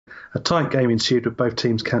A tight game ensued with both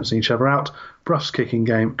teams cancelling each other out. Bruff's kicking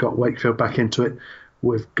game got Wakefield back into it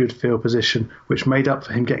with good field position, which made up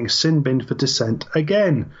for him getting sin binned for dissent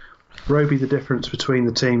again. Roby the difference between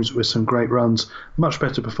the teams with some great runs. Much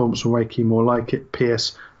better performance from Wakey, more like it.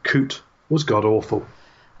 P.S. Coote was god-awful.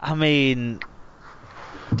 I mean,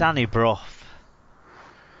 Danny Bruff.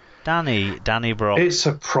 Danny Bruff. It's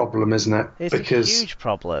a problem, isn't it? It's a huge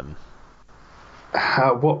problem.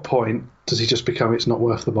 At what point does he just become it's not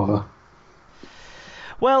worth the bother?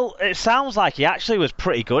 Well, it sounds like he actually was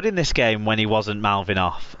pretty good in this game when he wasn't mouthing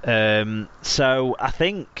off. So I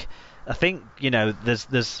think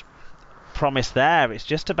there's promise there. It's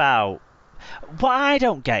just about what I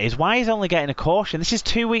don't get is why he's only getting a caution. This is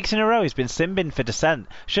 2 weeks in a row he's been sin-binned for dissent.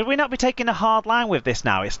 Should we not be taking a hard line with this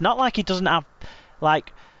now? It's not like he doesn't have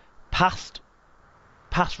past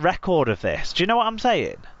record of this. Do you know what I'm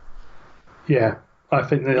saying? Yeah, I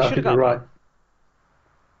think they're right.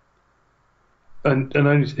 And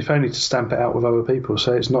only if only to stamp it out with other people,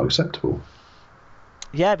 say it's not acceptable.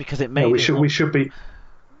 Yeah, because it made. We should be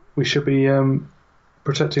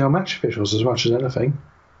protecting our match officials as much as anything.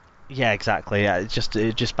 Yeah, exactly. Yeah, it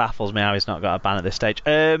just baffles me how he's not got a ban at this stage.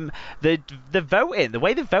 The voting, the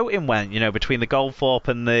way the voting went, between the Goldthorpe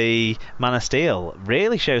and the Man of Steel,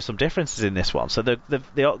 really shows some differences in this one. So the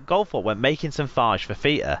Goldthorpe went making some Farge for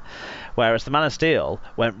Fifita, whereas the Man of Steel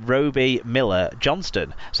went Roby, Miller,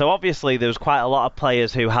 Johnston. So obviously there was quite a lot of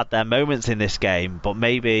players who had their moments in this game, but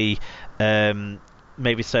maybe so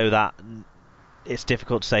that it's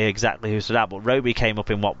difficult to say exactly who stood out, but Roby came up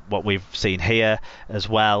in what we've seen here as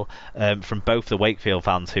well, from both the Wakefield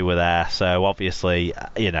fans who were there. So obviously,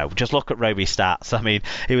 just look at Roby's stats. I mean,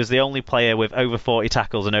 he was the only player with over 40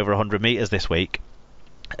 tackles and over 100 metres this week.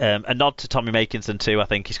 A nod to Tommy Makinson too. I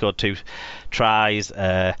think he scored 2 tries,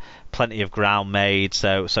 plenty of ground made,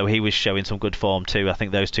 so he was showing some good form too. I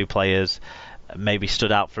think those 2 players maybe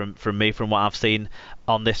stood out from me from what I've seen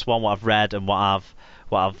on this one, what I've read and what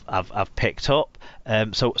I've picked up.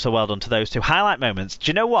 So well done to those 2 highlight moments. Do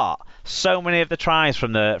you know what? So many of the tries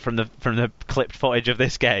from the clipped footage of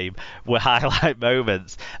this game were highlight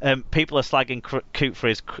moments. People are slagging Coote for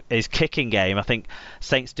his kicking game. I think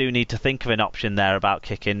Saints do need to think of an option there about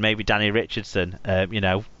kicking. Maybe Danny Richardson.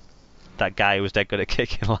 That guy who was dead good at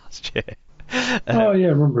kicking last year. Oh yeah,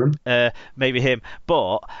 I remember him. Maybe him,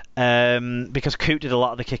 but because Coote did a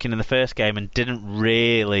lot of the kicking in the first game and didn't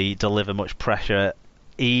really deliver much pressure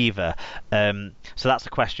either, so that's a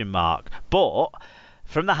question mark. But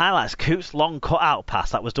from the highlights, Coote's long cut-out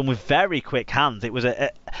pass that was done with very quick hands. It was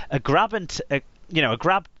a grab and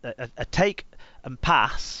a take and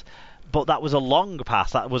pass, but that was a long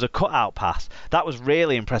pass. That was a cut-out pass. That was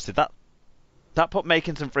really impressive. That put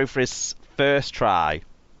Makinson through for his first try.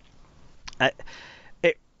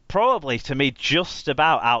 It probably, to me, just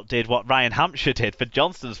about outdid what Ryan Hampshire did for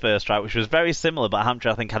Johnston's first try, which was very similar, but Hampshire,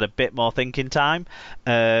 I think, had a bit more thinking time.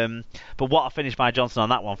 But what a finish by Johnston on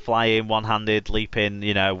that one, flying, one-handed, leaping,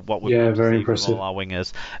 what we've very seen impressive from all our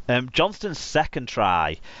wingers. Johnston's second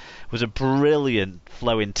try was a brilliant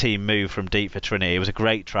flowing team move from deep for Trinity. It was a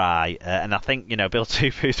great try, and I think Bill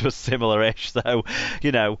Tupou's was similar-ish. So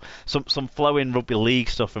some flowing rugby league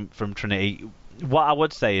stuff from Trinity. What I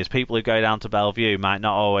would say is people who go down to Bellevue might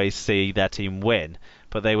not always see their team win,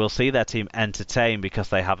 but they will see their team entertain because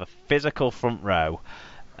they have a physical front row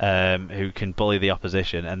who can bully the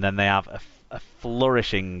opposition, and then they have a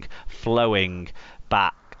flourishing, flowing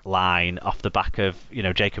back line off the back of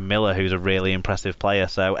Jacob Miller, who's a really impressive player.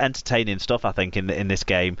 So entertaining stuff, I think, in this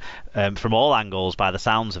game from all angles by the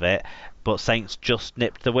sounds of it. But Saints just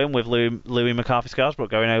nipped the win with Louis McCarthy-Scarsbrook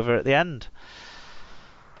going over at the end.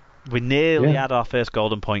 We nearly had our first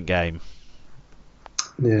golden point game.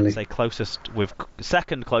 Nearly. Say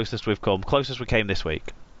second closest we've come. Closest we came this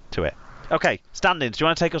week to it. Okay, standings. Do you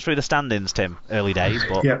want to take us through the standings, Tim? Early days,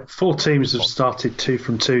 but yeah, 4 teams have started 2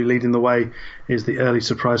 from 2. Leading the way is the early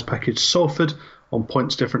surprise package Salford on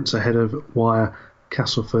points difference ahead of Wyre,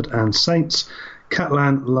 Castleford and Saints.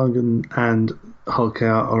 Catlan, Lungan and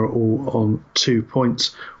Hullcare are all on 2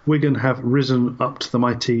 points. Wigan have risen up to the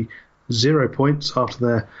mighty 0 points after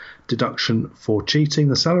their deduction for cheating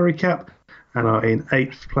the salary cap and are in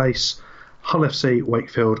 8th place. Hull FC,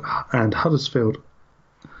 Wakefield and Huddersfield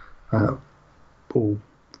all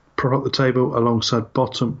prop up the table alongside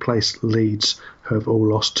bottom place Leeds, who have all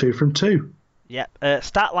lost 2 from 2. Yep.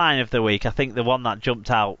 Stat line of the week, I think the one that jumped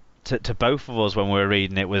out to both of us when we were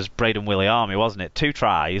reading it was Braden Willie-Army, wasn't it? 2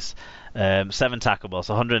 tries, 7 tackles,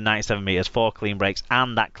 197 metres, 4 clean breaks,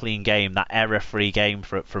 and that clean game, that error-free game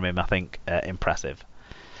from him, I think, impressive.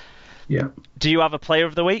 Yeah. Do you have a player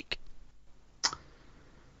of the week?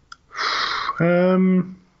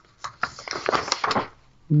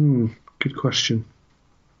 Good question.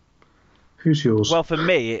 Who's yours? Well, for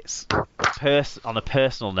me, it's on a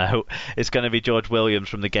personal note, it's going to be George Williams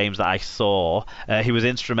from the games that I saw. He was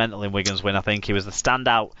instrumental in Wigan's win. I think he was the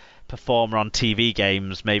standout performer on TV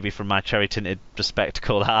games, maybe from my cherry-tinted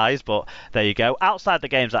bespectacled eyes, but there you go. Outside the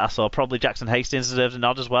games that I saw, probably Jackson Hastings deserves a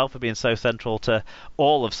nod as well for being so central to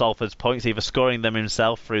all of Salford's points, either scoring them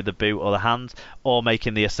himself through the boot or the hand, or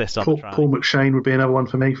making the assist on the try. Paul McShane would be another one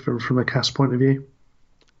for me from a Cass point of view.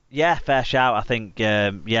 Yeah, fair shout. I think,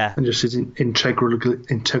 yeah. And just his integral ability,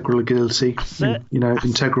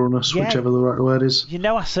 integralness, yeah, whichever the right word is.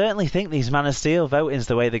 I certainly think these Man of Steel votings,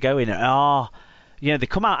 the way they're going, they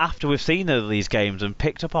come out after we've seen all these games and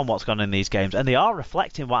picked up on what's gone in these games, and they are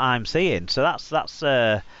reflecting what I'm seeing. So that's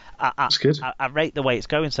good. I rate the way it's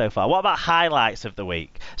going so far. What about highlights of the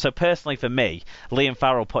week? So personally for me, Liam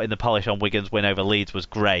Farrell putting the polish on Wigan's win over Leeds was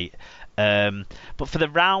great. But for the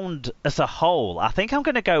round as a whole, I think I'm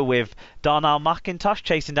going to go with Darnell McIntosh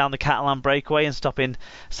chasing down the Catalan breakaway and stopping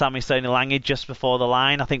Sami Sonilangi just before the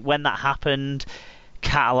line. I think when that happened,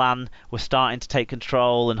 Catalan was starting to take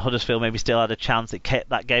control and Huddersfield maybe still had a chance. It kept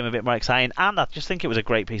that game a bit more exciting, and I just think it was a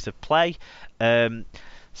great piece of play.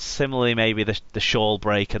 Similarly, maybe the shawl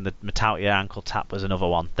break and the Matautia ankle tap was another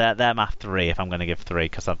one. They're my three if I'm going to give three,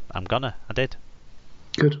 because I did.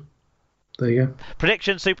 Good. There you go.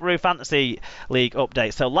 Prediction Super Roo Fantasy League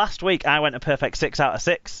update. So last week I went a perfect 6 out of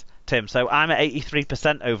 6, Tim. So I'm at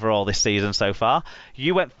 83% overall this season so far.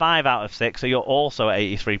 You went 5 out of 6, so you're also at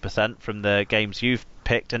 83% from the games you've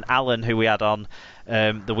picked. And Alan, who we had on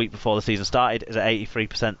the week before the season started, is at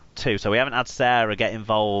 83% too. So we haven't had Sarah get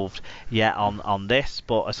involved yet on this,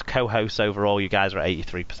 but as co-hosts overall, you guys are at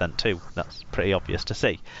 83% too. That's pretty obvious to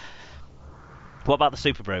see. What about the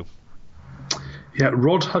Super Brew? Yeah,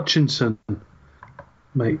 Rod Hutchinson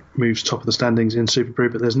moves top of the standings in Super Brew,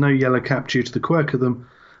 but there's no yellow cap due to the quirk of them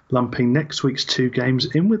lumping next week's 2 games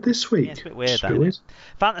in with this week. Yeah, it's a bit weird.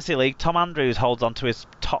 Fantasy League, Tom Andrews holds on to his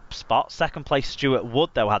top spot. Second place, Stuart Wood,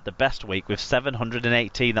 though, had the best week with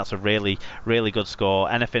 718. That's a really, really good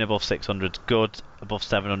score. Anything above 600 good. Above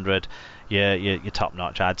 700, you're top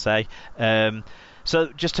notch, I'd say. So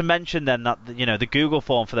just to mention then that the Google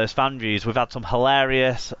form for those fan reviews, we've had some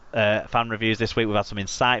hilarious fan reviews this week, we've had some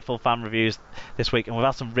insightful fan reviews this week, and we've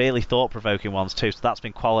had some really thought-provoking ones too, so that's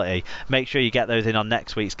been quality. Make sure you get those in on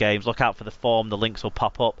next week's games. Look out for the form, the links will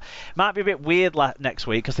pop up. Might be a bit weird next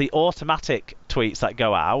week because the automatic tweets that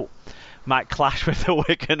go out might clash with the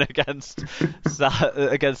Wigan against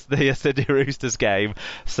the Sydney Roosters game.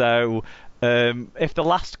 So if the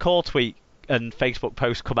last call tweet and Facebook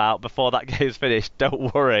posts come out before that game's finished,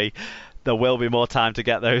 don't worry, there will be more time to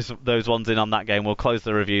get those ones in on that game. We'll close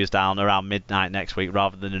the reviews down around midnight next week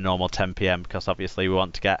rather than a normal 10 p.m, because obviously we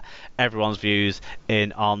want to get everyone's views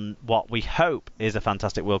in on what we hope is a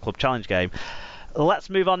fantastic World Club Challenge game. Let's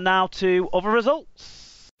move on now to other results.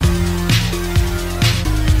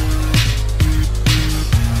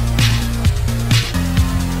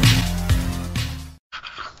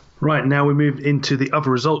 Right, now we move into the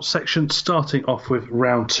other results section, starting off with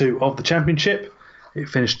round 2 of the Championship. It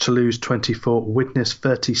finished Toulouse 24, Widnes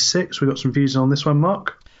 36. We got some views on this one,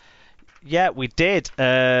 Mark? Yeah, we did.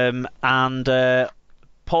 And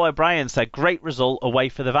Paul O'Brien said, great result away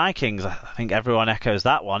for the Vikings. I think everyone echoes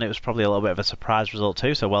that one. It was probably a little bit of a surprise result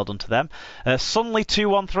too, so well done to them.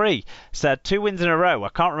 Sunley213 said, 2 wins in a row. I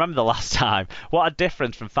can't remember the last time. What a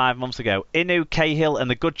difference from 5 months ago. Inu, Cahill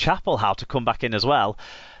and the good Chapel how to come back in as well.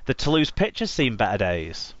 The Toulouse pitch has seen better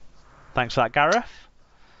days. Thanks for that, Gareth.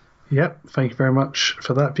 Yep, thank you very much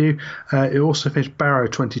for that view. It also finished Barrow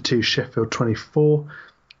 22, Sheffield 24,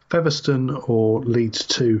 Featherstone or Leeds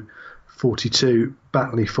 2, 42,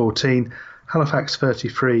 Batley 14, Halifax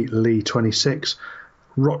 33, Lee 26,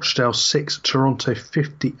 Rochdale 6, Toronto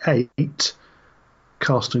 58.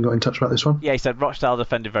 Carsten got in touch about this one. Yeah, he said Rochdale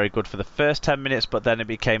defended very good for the first 10 minutes, but then it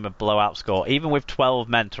became a blowout score. Even with 12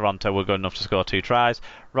 men, Toronto were good enough to score 2 tries.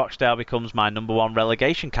 Rochdale becomes my number 1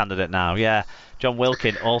 relegation candidate now. Yeah, John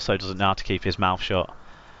Wilkin also doesn't know how to keep his mouth shut.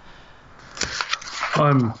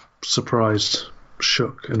 I'm surprised,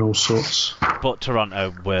 shook and all sorts. But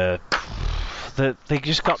Toronto were... They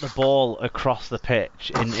just got the ball across the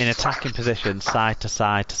pitch in attacking position, side to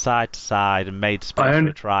side to side to side, and made space for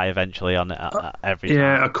a try eventually on it every time.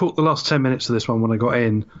 Yeah, I caught the last 10 minutes of this one when I got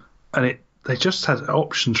in, and they just had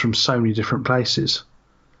options from so many different places,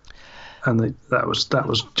 and that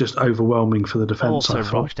was just overwhelming for the defence. Also,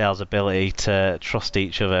 Rochdale's ability to trust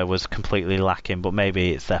each other was completely lacking, but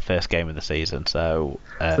maybe it's their first game of the season. So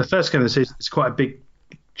the first game of the season is quite a big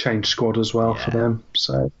change squad as well for them,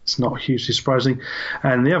 so it's not hugely surprising.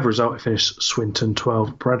 And the other result, it finished Swinton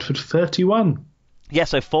 12, Bradford 31. Yeah,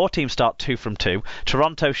 so 4 teams start 2 from 2.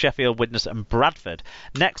 Toronto, Sheffield, Widnes and Bradford.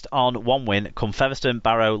 Next on 1 win come Featherstone,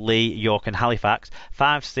 Barrow, Leigh, York and Halifax.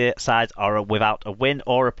 5 sides are without a win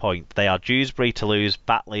or a point. They are Dewsbury, Toulouse,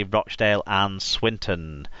 Batley, Rochdale and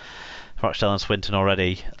Swinton. Rochdale and Swinton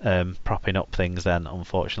already propping up things then,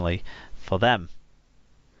 unfortunately, for them.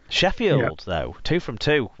 Sheffield, though, 2 from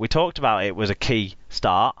 2. We talked about it was a key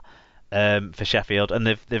start. For Sheffield, and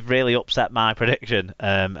they've really upset my prediction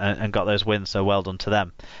and got those wins, so well done to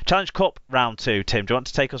them. Challenge Cup round 2, Tim, do you want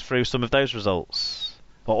to take us through some of those results?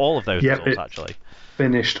 Or all of those results, actually.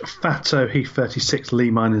 Finished Fatto, Heath 36,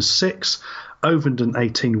 Leigh Miners 6, Ovenden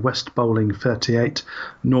 18, West Bowling 38,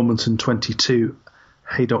 Normanton 22,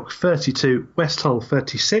 Haydock 32, West Hull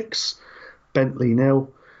 36, Bentley 0,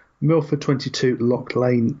 Milford 22, Loch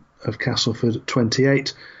Lane of Castleford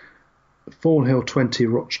 28, Thornhill 20,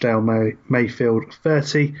 Rochdale Mayfield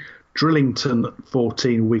 30, Drillington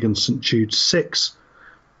 14, Wigan St Jude 6.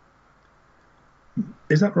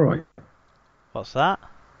 Is that right? What's that?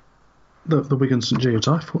 The Wigan St Jude's.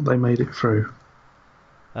 I thought they made it through.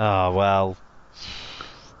 Oh, well.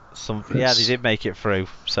 Yeah, they did make it through,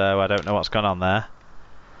 so I don't know what's gone on there.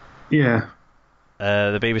 Yeah.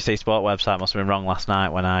 The BBC Sport website must have been wrong last night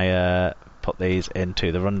when I put these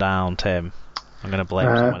into the rundown, Tim. I'm going to blame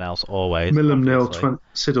someone else always. Millom 0,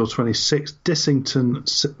 Siddle 26,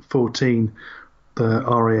 Dissington 14, the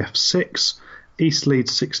RAF 6, East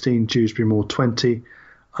Leeds 16, Dewsbury Moor 20,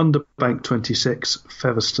 Underbank 26,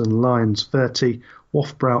 Featherstone Lions 30,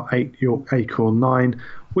 Wharfbrow 8, York Acorn 9,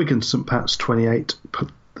 Wigan St Pat's 28,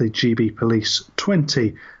 the GB Police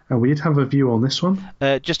 20. And we did have a view on this one.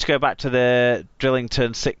 Just to go back to the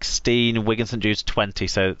Drillington 16, Wigan St Jude's 20,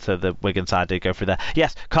 so the Wigan side did go through there.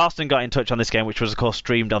 Yes, Carsten got in touch on this game, which was of course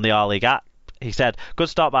streamed on the R-League app. He said, good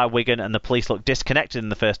start by Wigan and the police looked disconnected in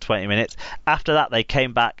the first 20 minutes. After that, they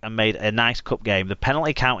came back and made a nice cup game. The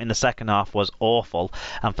penalty count in the second half was awful,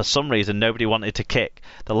 and for some reason, nobody wanted to kick.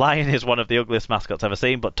 The Lion is one of the ugliest mascots ever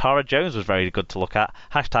seen, but Tara Jones was very good to look at.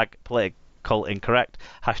 Hashtag political incorrect.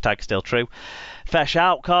 Hashtag still true. Fair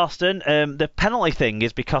shout, Carsten. The penalty thing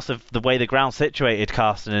is because of the way the ground's situated,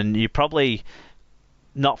 Carsten, and you're probably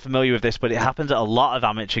not familiar with this, but it happens at a lot of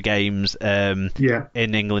amateur games in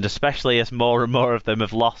England, especially as more and more of them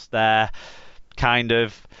have lost their kind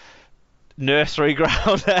of nursery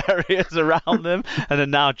ground areas around them and are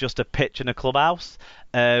now just a pitch and a clubhouse,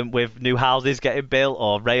 with new houses getting built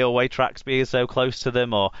or railway tracks being so close to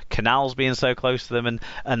them or canals being so close to them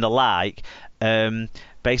and the like.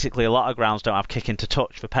 Basically, a lot of grounds don't have kicking to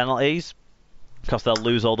touch for penalties because they'll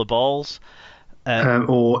lose all the balls.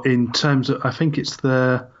 Or in terms of, I think it's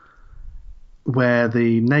where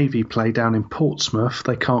the Navy play down in Portsmouth,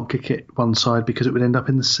 they can't kick it one side because it would end up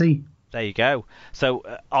in the sea. There you go. So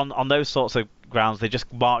on those sorts of grounds, they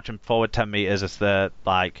just march them forward 10 metres as the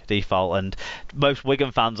default, and most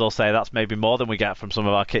Wigan fans will say that's maybe more than we get from some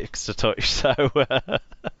of our kicks to touch. So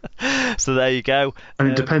so there you go. And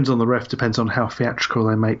it depends on the ref, depends on how theatrical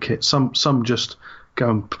they make it. Some just go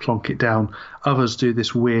and plonk it down. Others do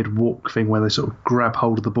this weird walk thing where they sort of grab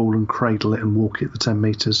hold of the ball and cradle it and walk it the 10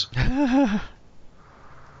 metres.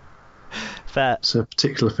 Fair. It's a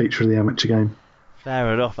particular feature of the amateur game.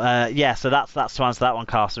 Fair enough. So that's to answer that one,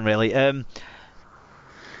 Carsten. Really.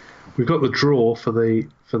 We've got the draw for the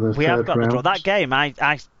we have got round. The draw. That game,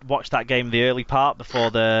 I watched that game the early part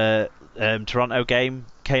before the Toronto game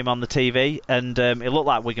came on the TV, and it looked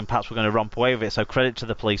like Wigan perhaps were going to romp away with it. So credit to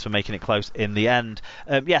the police for making it close in the end.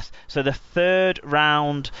 Yes. So the third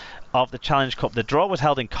round of the Challenge Cup, the draw was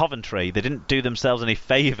held in Coventry. They didn't do themselves any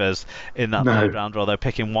favours in that third round draw. They're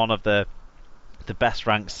picking one of the best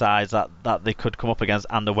ranked sides that they could come up against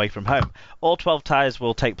and away from home. All 12 ties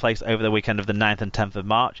will take place over the weekend of the 9th and 10th of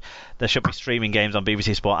March. There should be streaming games on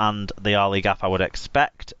BBC Sport and the R-League app, I would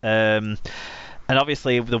expect. And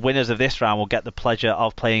obviously the winners of this round will get the pleasure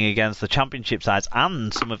of playing against the Championship sides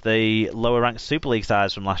and some of the lower ranked Super League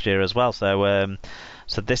sides from last year as well. So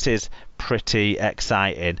this is pretty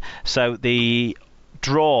exciting. So the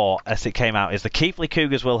draw as it came out is the Keighley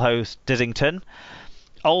Cougars will host Dissington.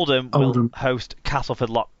 Oldham will host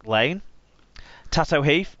Castleford Loch Lane. Tatto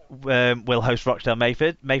Heath will host Rochdale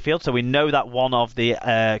Mayfield, so we know that one of the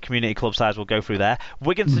community club sides will go through there.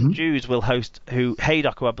 Wigan St Jude's will host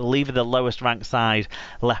Haydock, who I believe are the lowest ranked side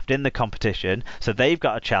left in the competition, so they've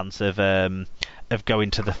got a chance of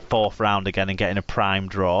going to the fourth round again and getting a prime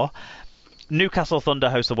draw. Newcastle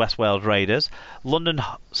Thunder host the West Wales Raiders. London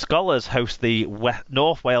Scholars host the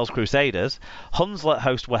North Wales Crusaders. Hunslet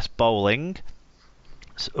host West Bowling.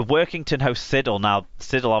 Workington hosts Siddle. Now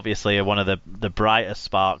Siddle obviously are one of the brightest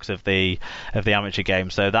sparks of the amateur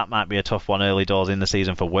game, so that might be a tough one early doors in the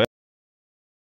season for